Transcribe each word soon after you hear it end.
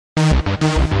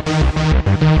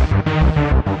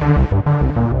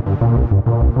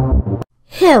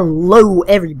Hello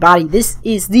everybody, this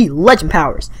is the Legend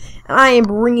Powers, and I am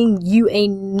bringing you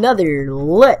another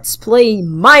Let's Play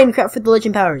Minecraft with the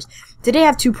Legend Powers. Today I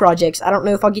have two projects. I don't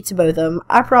know if I'll get to both of them.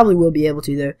 I probably will be able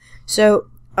to though. So,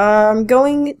 I'm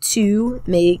going to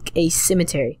make a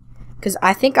cemetery, because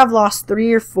I think I've lost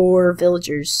 3 or 4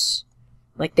 villagers.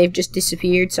 Like, they've just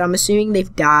disappeared, so I'm assuming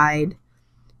they've died.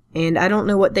 And I don't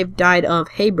know what they've died of.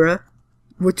 Hey bruh,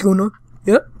 what's going on?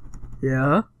 Yep.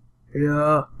 Yeah.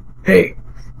 Hey,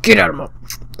 get out of my...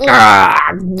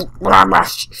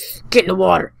 Get in the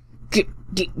water. Get.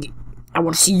 I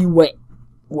want to see you wet.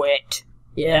 Wet.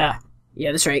 Yeah,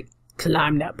 that's right.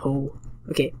 Climb that pole.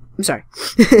 Okay, I'm sorry.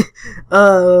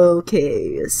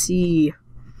 Okay, let's see.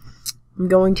 I'm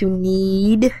going to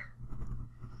need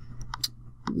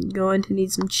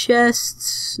some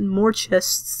chests, and more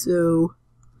chests, so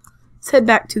let's head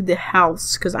back to the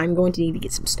house, because I'm going to need to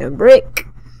get some stone brick.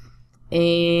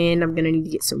 And I'm going to need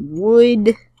to get some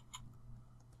wood.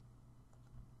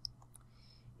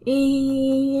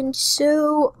 And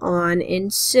so on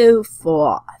and so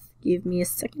forth. Give me a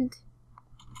second.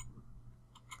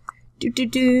 There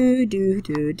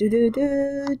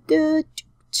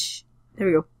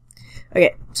we go.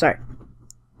 Okay, sorry.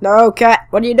 No, cat,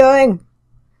 what are you doing?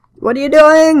 What are you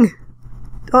doing?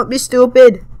 Don't be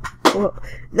stupid.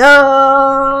 No!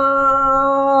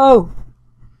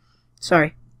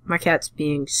 Sorry. My cat's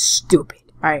being stupid.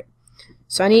 Alright.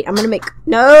 So I'm gonna make...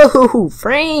 No!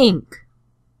 Frank!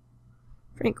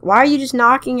 Frank, why are you just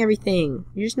knocking everything?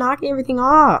 You're just knocking everything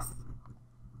off.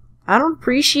 I don't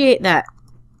appreciate that.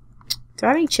 Do I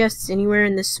have any chests anywhere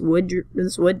in this wood?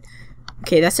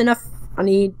 Okay, that's enough. I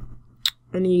need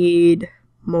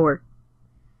more.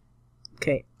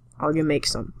 Okay, I'll go make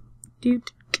some.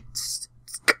 Dude.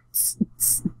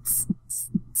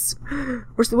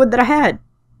 Where's the wood that I had?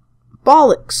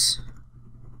 Bollocks.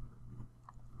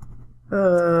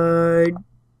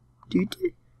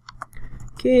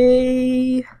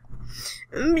 Okay.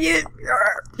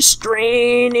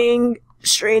 Straining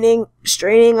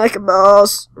like a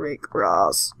boss. Rick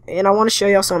Ross. And I want to show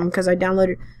y'all something because I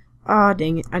downloaded. Ah,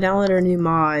 dang it! I downloaded a new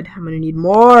mod. I'm gonna need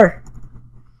more.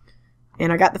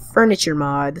 And I got the furniture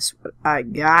mod. That's what I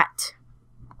got.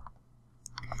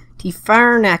 The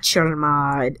furniture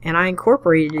mod, and I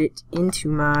incorporated it into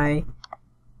my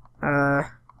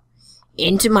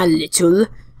little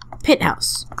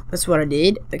penthouse. That's what I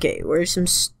did. Okay, where's some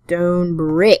stone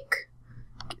brick?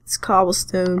 Get this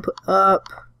cobblestone put up.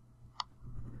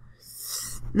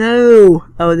 No.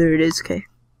 Oh, there it is. Okay.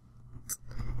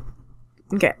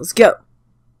 Okay, let's go.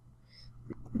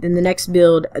 Then the next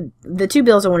build, the 2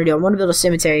 builds I want to do. I want to build a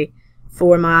cemetery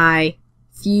for my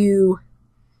few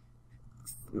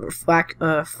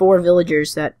 4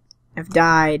 villagers that have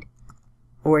died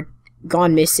or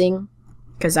gone missing,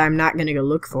 because I'm not gonna go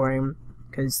look for them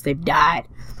because they've died.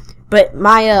 But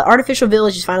my artificial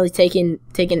village is finally taken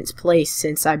its place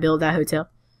since I built that hotel.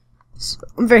 So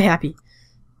I'm very happy.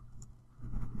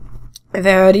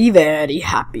 Very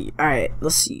happy. Alright,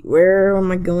 let's see. Where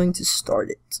am I going to start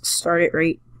it? Start it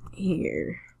right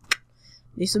here.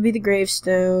 These will be the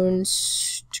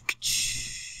gravestones.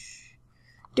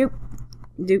 Doop.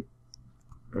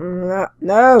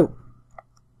 No.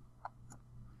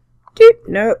 Doop.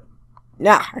 No.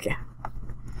 Nah. Okay.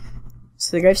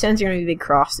 So the gravestones are gonna be big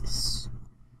crosses.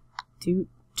 Doot.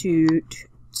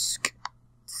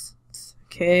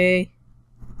 Okay.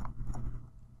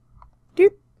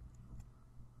 Doop.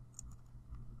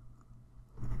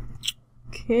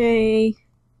 Okay.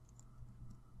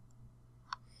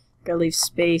 Gotta leave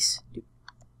space. Doop.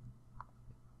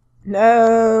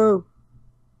 No.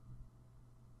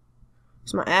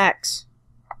 Where's my axe?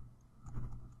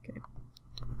 Okay.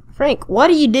 Frank, what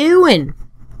are you doing?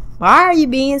 Why are you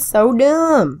being so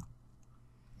dumb?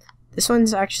 This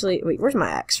one's actually... Wait, where's my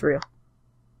axe for real?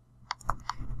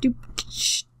 Doop.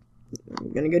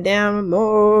 I'm gonna go down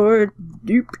more.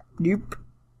 Doop.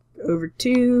 Over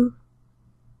 2.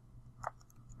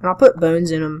 And I'll put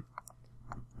bones in them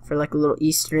for like a little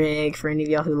Easter egg for any of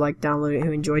y'all who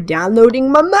enjoy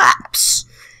downloading my maps.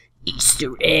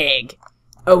 Easter egg.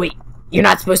 Oh wait, you're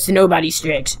not supposed to know about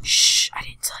Easter eggs. Shh, I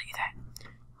didn't tell you that.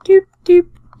 Doop.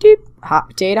 Hot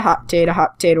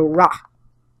potato, raw.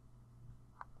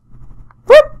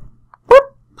 Whoop.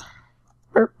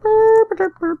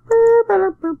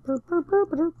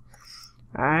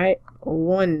 Alright,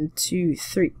 1, 2,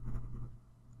 3.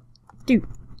 Doop.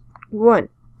 1,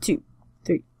 2,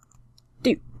 3.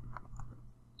 Doop.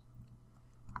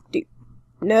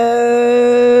 No!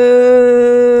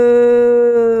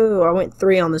 I went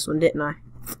 3 on this one, didn't I?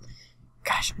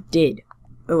 Gosh, I did.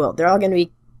 Oh well, they're all gonna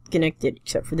be connected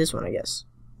except for this one, I guess.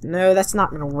 No, that's not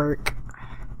gonna work.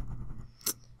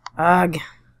 Ugh.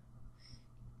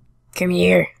 Come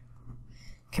here.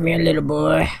 Come here, little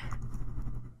boy.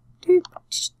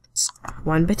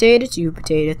 1 potato, 2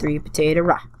 potato, 3 potato,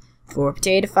 rah. 4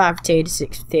 potato, 5 potato,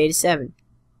 6 potato, 7.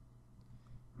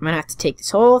 I'm gonna have to take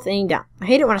this whole thing down. I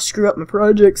hate it when I screw up my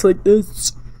projects like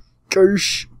this.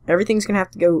 Gosh. Everything's gonna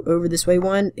have to go over this way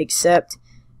one, except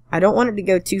I don't want it to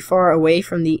go too far away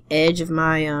from the edge of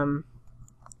my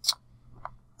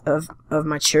of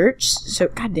my church. So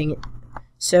god dang it.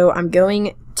 So I'm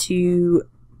going to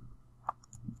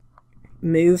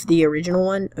move the original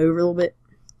one over a little bit.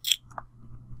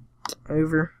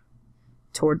 Over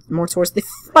more towards the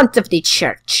front of the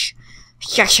church.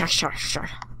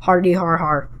 Hardy har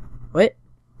har. What?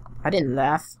 I didn't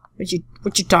laugh. What you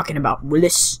talking about,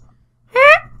 Willis?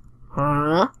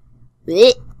 Huh?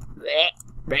 Look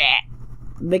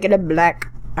at the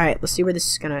black. Alright, let's see where this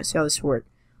is gonna see how this works.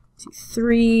 2,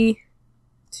 3.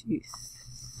 2,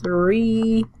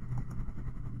 3.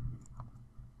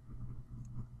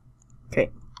 Okay.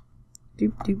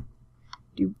 Doop doop.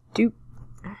 Doop doop.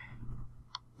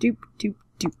 Doop doop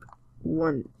doop.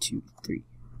 1, 2, 3.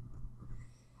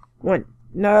 1.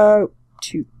 No.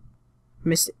 2.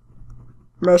 Missed it.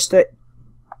 Missed it.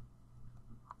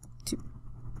 2.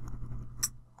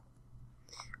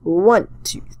 1,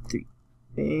 2, 3.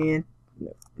 And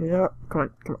no. No. Come on.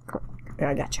 Come on. Come on.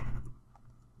 I gotcha.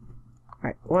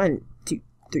 Alright. 1, 2,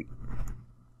 3.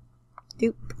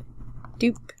 Doop.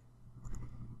 Doop.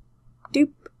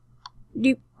 Doop.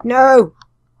 Doop. No.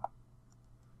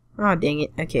 Oh, dang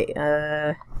it. Okay,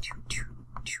 okay.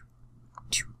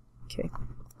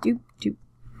 Doop, doop.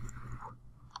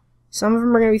 Some of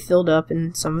them are going to be filled up,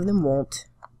 and some of them won't.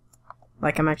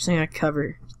 Like, I'm actually going to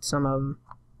cover some of them.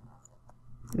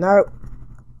 No.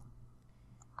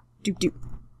 Doop, doop.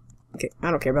 Okay,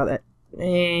 I don't care about that.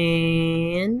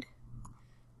 And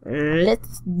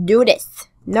let's do this.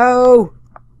 No.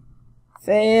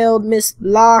 Failed, Miss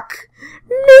Block.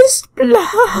 Miss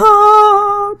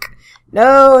Block.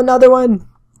 No, another one.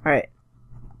 Alright.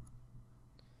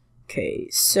 Okay,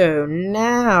 so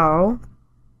now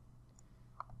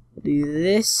we'll do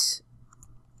this.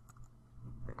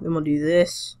 Then we'll do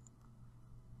this.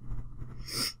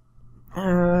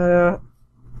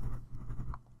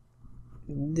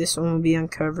 This one will be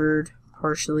uncovered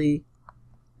partially.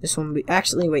 This one will be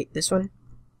actually wait, this one.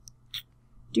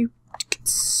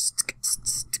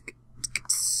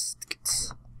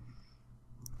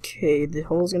 Okay, the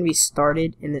hole's gonna be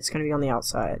started and it's gonna be on the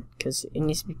outside because it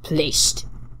needs to be placed.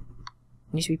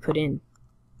 It needs to be put in.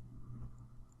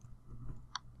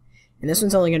 And this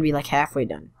one's only gonna be like halfway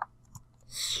done.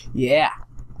 Yeah.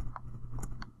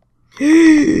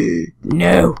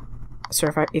 No. So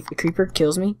if the creeper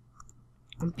kills me,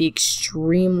 I'll be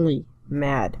extremely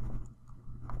mad.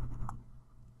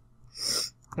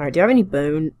 Alright, do you have any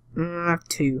bone? I have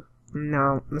 2.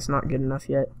 No, that's not good enough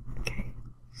yet. Okay.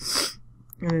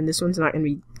 And then this one's not going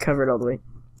to be covered all the way.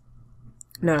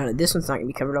 No, this one's not going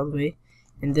to be covered all the way.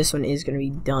 And this one is going to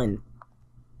be done.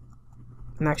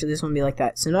 And actually, this one will be like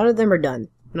that. So none of them are done.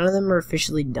 None of them are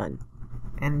officially done.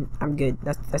 And I'm good.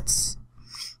 That's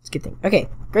a good thing. Okay,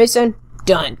 gravestone,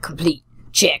 done. Complete.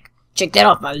 Check. Check that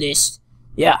off my list.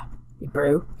 Yeah,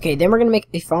 bro. Okay, then we're going to make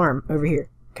a farm over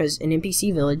here. Because an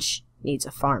NPC village needs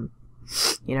a farm.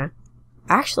 You know?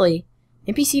 Actually,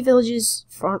 NPC villages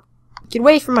farm... Get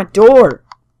away from my door!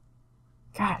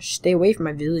 Gosh, stay away from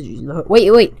my villages. Wait.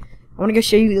 I want to go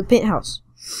show you the penthouse.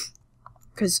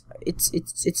 Because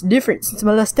it's different since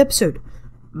my last episode.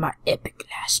 My epic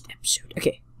last episode.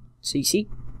 Okay, so you see?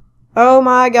 Oh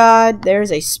my god,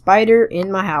 there's a spider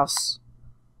in my house.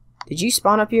 Did you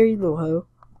spawn up here, you little hoe?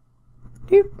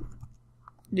 Doop.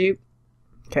 Doop.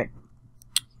 Okay.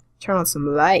 Turn on some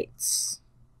lights.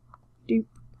 Doop.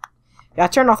 Yeah, I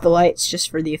turned off the lights just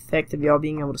for the effect of y'all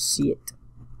being able to see it.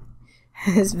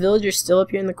 This villager's still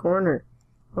up here in the corner.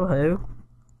 Hello.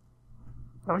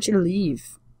 I want you to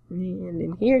leave. And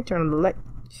in here, turn on the light.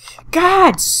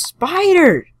 God,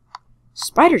 spider!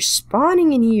 Spider's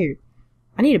spawning in here.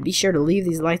 I need to be sure to leave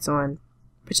these lights on.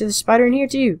 But there's a spider in here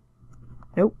too.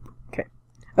 Nope. Okay.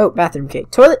 Oh, bathroom. Okay.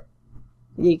 Toilet.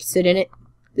 You can sit in it.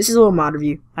 This is a little mod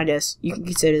review, I guess. You can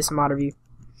consider this a mod review.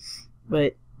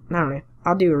 But, I don't know.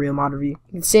 I'll do a real mod review.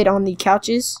 You can sit on the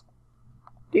couches.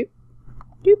 Doop.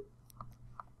 Doop.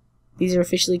 These are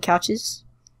officially couches.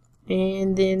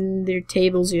 And then they're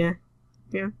tables, yeah.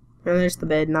 Yeah. And there's the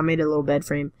bed, and I made a little bed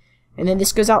frame. And then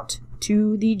this goes out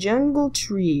to the jungle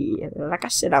tree, like I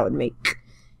said I would make.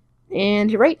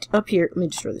 And right up here, let me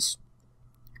just throw this.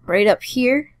 Right up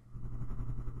here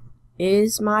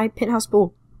is my penthouse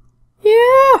pool.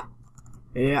 Yeah!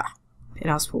 Yeah.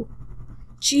 Penthouse pool.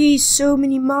 Jeez, so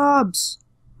many mobs.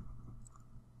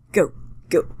 Go,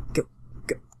 go, go,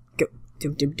 go, go.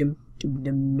 Dum dum dum dum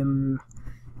dum dum.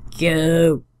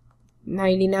 Go.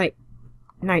 Nighty night.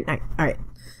 Night night. Alright.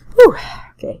 Whew.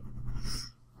 Okay.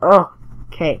 Oh.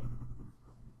 Okay.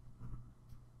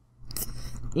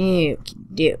 Okie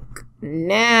doke.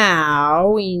 Now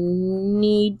we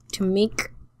need to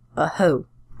make a hoe.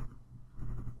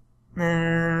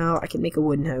 Now I can make a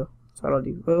wooden hoe. That's what I'll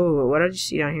do. Oh, what did I just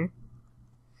see down here?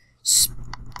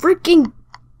 Freaking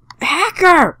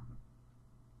hacker!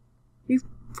 You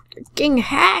freaking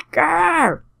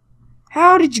hacker!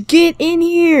 How did you get in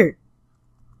here?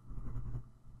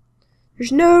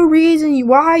 There's no reason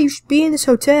why you should be in this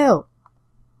hotel.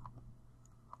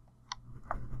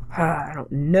 I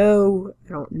don't know. I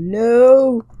don't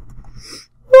know.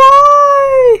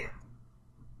 Why?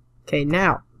 Okay,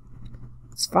 now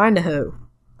let's find a hoe,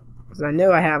 because I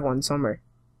know I have one somewhere.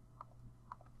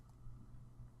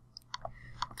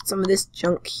 Put some of this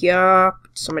junk here.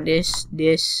 Put some of this.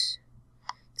 This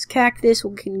cactus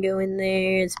can go in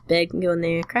there. This bed can go in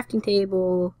there. Crafting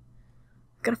table.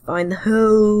 Gotta find the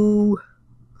hoe.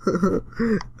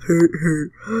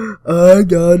 I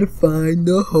gotta find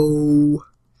the hoe.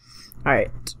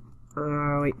 Alright.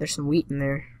 Wait, there's some wheat in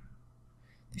there.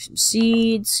 There's some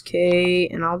seeds, okay,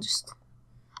 and I'll just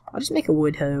make a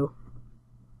wood hoe.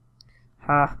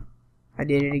 Ha. I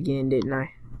did it again, didn't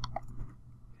I?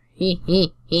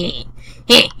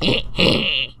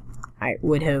 Alright,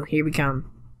 wood hoe, here we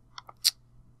come.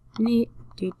 Wooden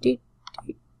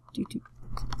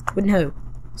hoe.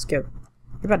 Let's go.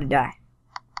 You're about to die.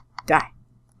 Die.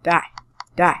 Die.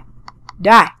 Die.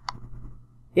 Die.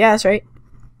 Yeah, that's right.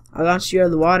 I launched you out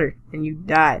of the water, and you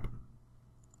died.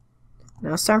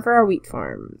 Now it's time for our wheat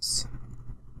farms.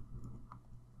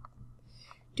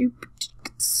 Boom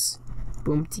tigatsa,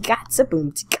 boom tigatsa,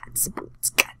 boom tigatsa, boom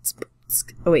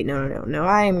tigatsa. Oh wait, no.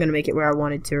 I am gonna make it where I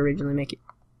wanted to originally make it.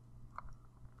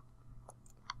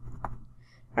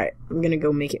 Alright, I'm gonna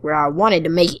go make it where I wanted to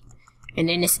make it. And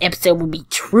then this episode will be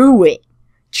True It.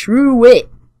 True It.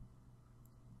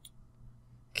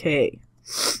 Okay.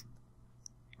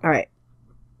 Alright.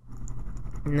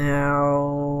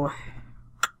 Now,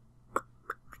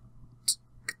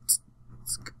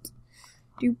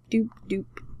 doop doop doop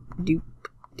doop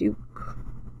doop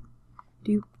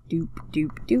doop doop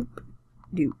doop doop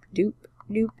doop doop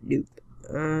doop doop.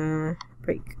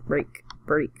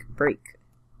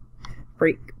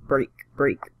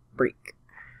 Break.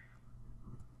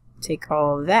 Take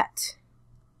all of that,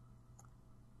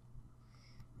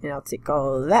 and I'll take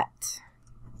all of that.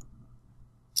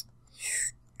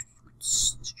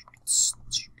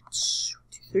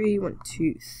 3, 1,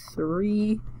 2,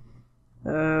 3.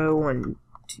 1,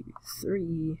 2,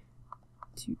 3.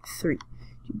 2, 3.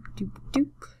 Doop, doop,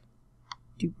 doop.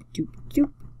 Doop, doop,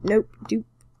 doop. Nope, doop.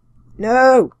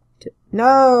 No!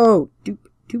 No! Doop,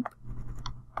 doop,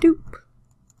 doop.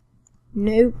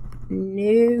 Nope,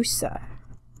 no, sir.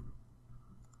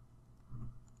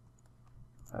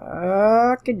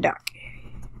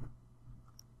 Okie-dokie.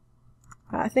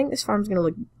 I think this farm's gonna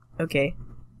look okay.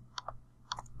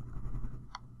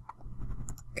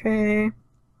 Okay.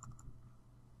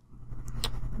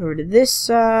 Over to this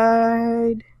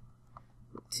side.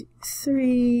 2,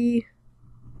 3.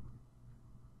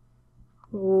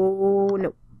 Oh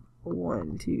no.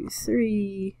 1, 2,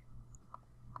 3.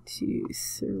 2,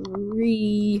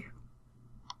 3.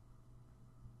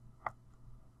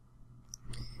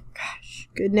 Gosh,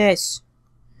 goodness.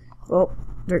 Well,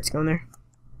 dirt's going there.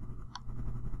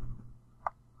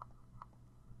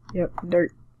 Yep,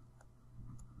 dirt.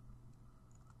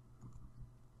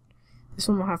 This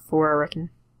one will have 4, I reckon.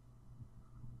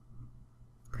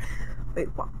 Wait,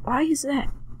 why is that?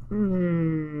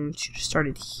 Should have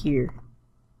started here.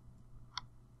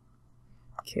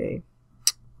 Okay.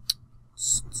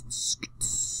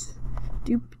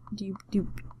 Doop, doop, doop,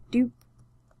 doop.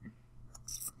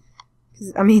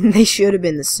 I mean, they should have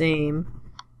been the same.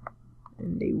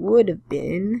 And they would have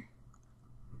been.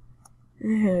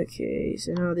 Okay,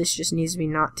 so now this just needs to be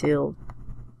not tilled.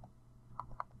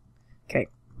 Okay.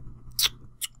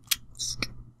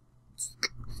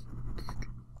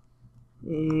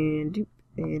 And doop,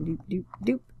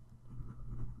 doop.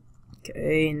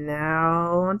 Okay,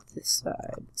 now on this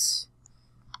side. Let's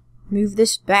move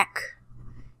this back.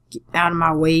 Get out of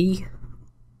my way.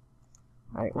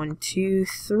 Alright, 1, 2,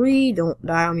 3. Don't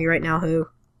die on me right now, ho.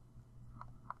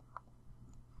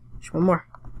 Just one more.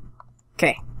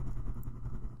 Okay.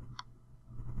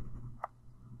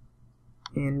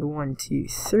 And 1, 2,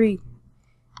 3.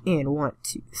 And 1,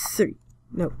 2, 3.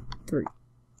 No, 3.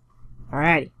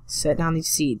 Alrighty, set down these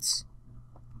seeds.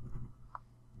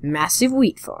 Massive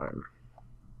wheat farm.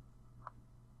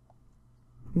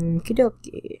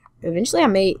 Okie Eventually I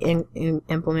may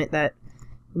implement that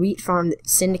wheat farm that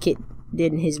Syndicate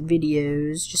did in his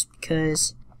videos, just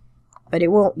because, but it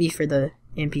won't be for the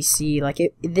NPC. Like,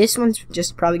 this one's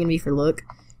just probably gonna be for look,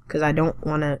 because I don't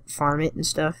want to farm it and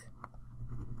stuff.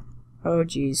 Oh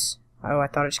jeez. Oh, I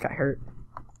thought I just got hurt.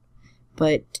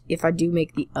 But if I do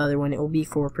make the other one, it will be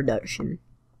for production.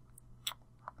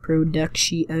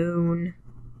 Production.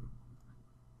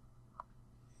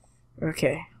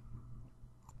 Okay.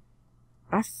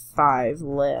 I have 5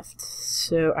 left,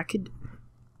 so I could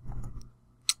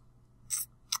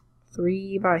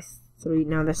 3 by 3.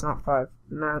 No, that's not 5.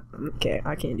 Not okay.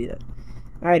 I can't do that.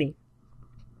 Alrighty.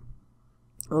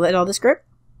 We'll let all this grip,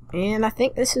 and I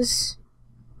think this is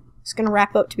gonna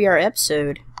wrap up to be our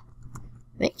episode.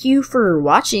 Thank you for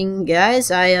watching,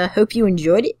 guys. I hope you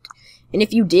enjoyed it, and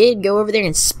if you did, go over there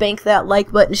and spank that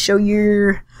like button to show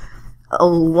you're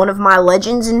one of my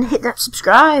legends, and hit that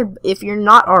subscribe if you're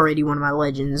not already one of my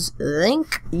legends.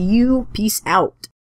 Thank you. Peace out.